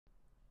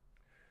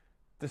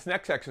This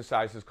next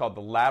exercise is called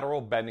the lateral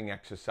bending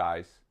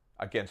exercise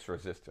against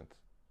resistance.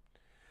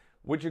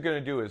 What you're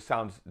going to do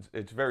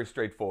it's very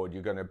straightforward.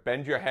 You're going to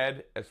bend your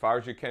head as far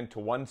as you can to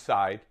one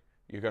side.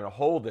 You're going to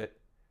hold it.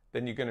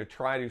 Then you're going to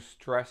try to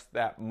stress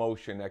that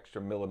motion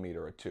extra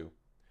millimeter or two.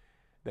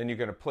 Then you're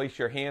going to place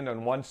your hand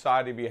on one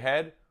side of your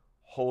head,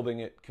 holding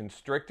it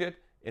constricted,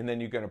 and then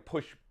you're going to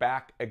push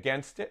back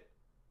against it.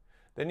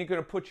 Then you're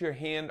going to put your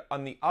hand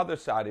on the other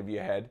side of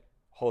your head,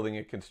 holding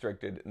it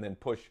constricted, and then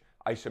push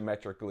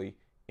isometrically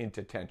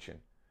into tension.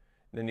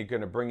 Then you're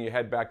going to bring your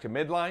head back to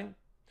midline,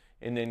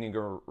 and then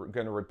you're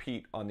going to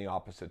repeat on the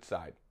opposite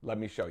side. Let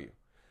me show you.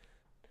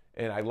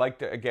 And I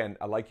like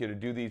you to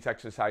do these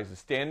exercises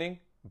standing,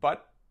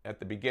 but at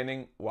the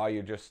beginning, while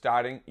you're just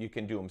starting, you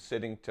can do them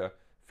sitting to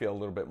feel a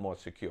little bit more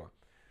secure.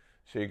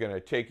 So you're going to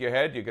take your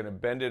head, you're going to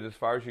bend it as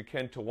far as you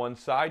can to one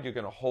side, you're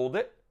going to hold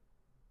it.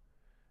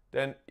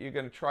 Then you're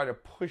going to try to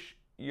push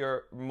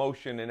your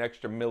motion an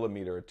extra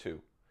millimeter or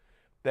two.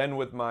 Then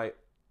with my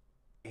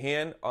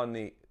hand on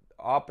the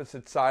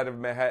opposite side of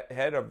my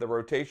head of the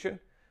rotation,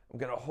 I'm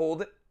going to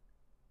hold it,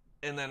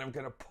 and then I'm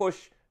going to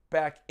push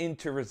back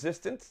into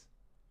resistance.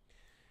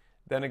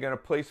 Then I'm going to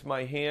place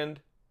my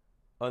hand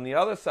on the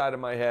other side of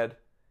my head,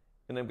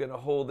 and I'm going to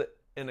hold it,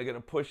 and I'm going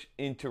to push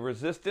into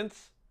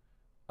resistance.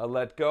 I'll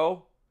let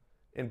go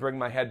and bring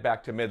my head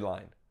back to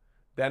midline.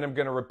 Then I'm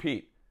going to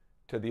repeat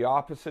to the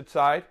opposite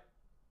side,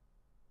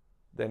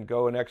 then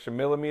go an extra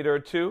millimeter or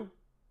two.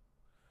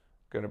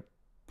 Going to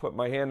put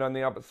my hand on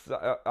the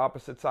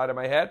opposite side of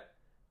my head,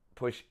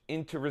 push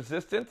into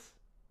resistance,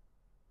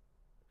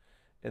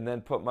 and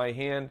then put my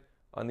hand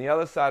on the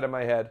other side of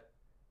my head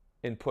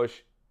and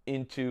push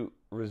into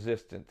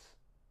resistance.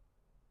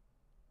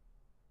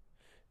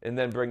 And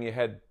then bring your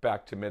head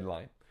back to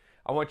midline.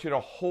 I want you to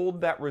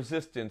hold that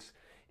resistance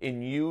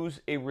and use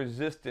a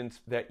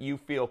resistance that you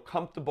feel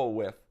comfortable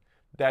with,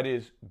 that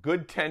is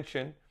good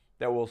tension,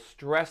 that will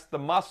stress the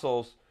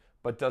muscles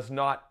but does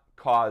not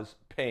cause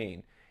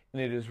pain.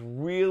 And it is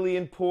really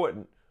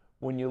important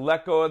when you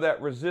let go of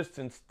that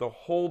resistance to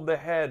hold the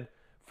head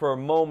for a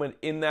moment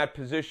in that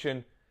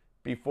position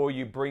before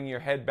you bring your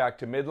head back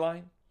to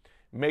midline.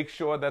 Make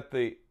sure that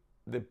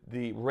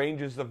the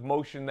ranges of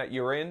motion that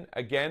you're in,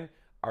 again,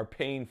 are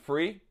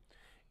pain-free.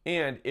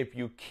 And if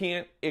you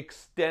can't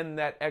extend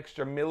that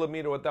extra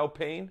millimeter without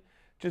pain,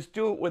 just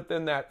do it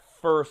within that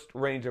first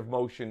range of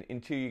motion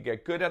until you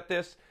get good at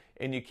this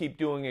and you keep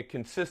doing it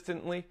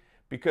consistently,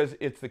 because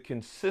it's the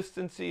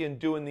consistency in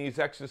doing these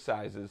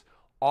exercises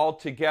all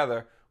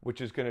together which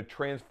is going to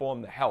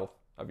transform the health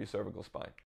of your cervical spine.